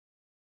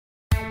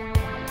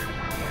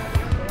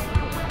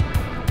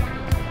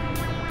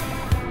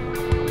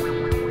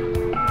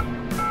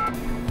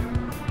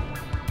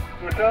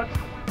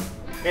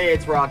Hey,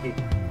 it's Rocky.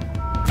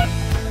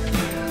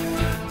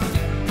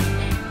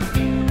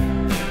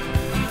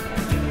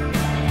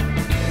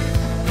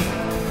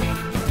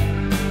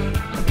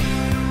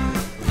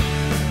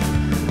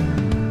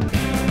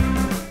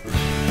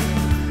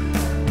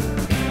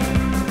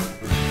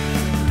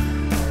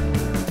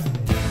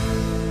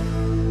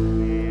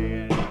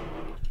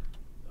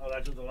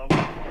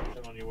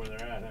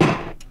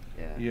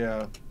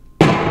 Yeah.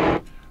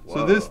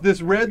 So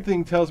this red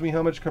thing tells me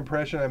how much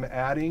compression I'm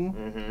adding.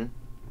 Mm-hmm.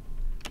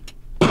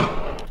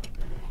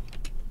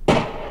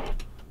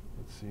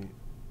 Let's see.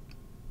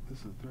 This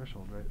is the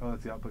threshold, right? Oh,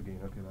 that's the output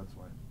gain. Okay, that's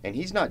why. And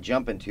he's not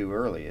jumping too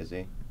early, is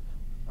he?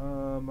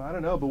 I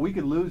don't know, but we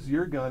could lose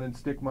your gun and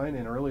stick mine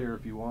in earlier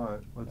if you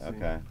want. Let's see.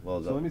 Okay.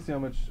 Well, so let me see how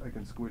much I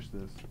can squish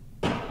this.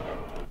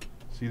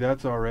 See,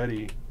 that's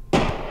already.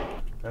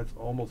 That's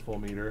almost full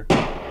meter.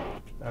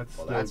 That's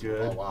still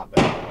good. A lot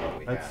better than what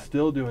we That's had.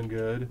 still doing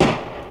good.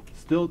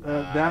 Still,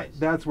 Nice.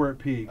 that's where it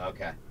peaked.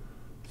 Okay.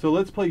 So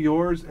let's play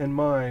yours and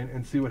mine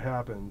and see what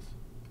happens.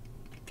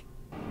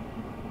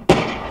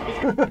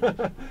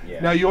 Yeah.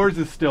 Now yours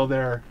is still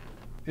there.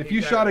 If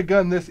you shot a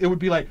gun this, it would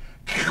be like,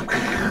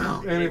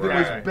 and if it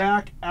was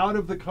back out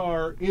of the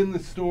car, in the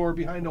store,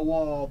 behind a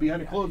wall,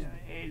 behind a closed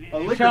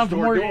liquor sounds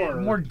store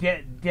more door.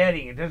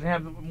 deading. It doesn't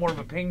have more of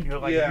a ping to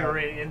it like if you're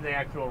in the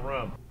actual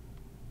room.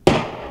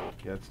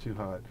 Yeah, it's too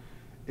hot.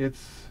 Is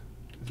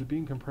it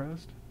being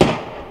compressed?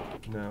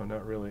 No,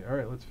 not really. All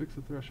right, let's fix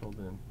the threshold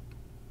then.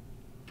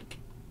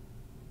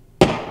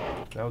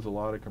 That was a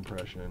lot of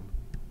compression.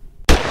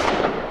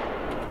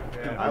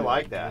 I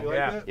like that. You like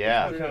that?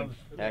 Yeah. Sounds,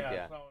 Heck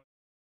yeah.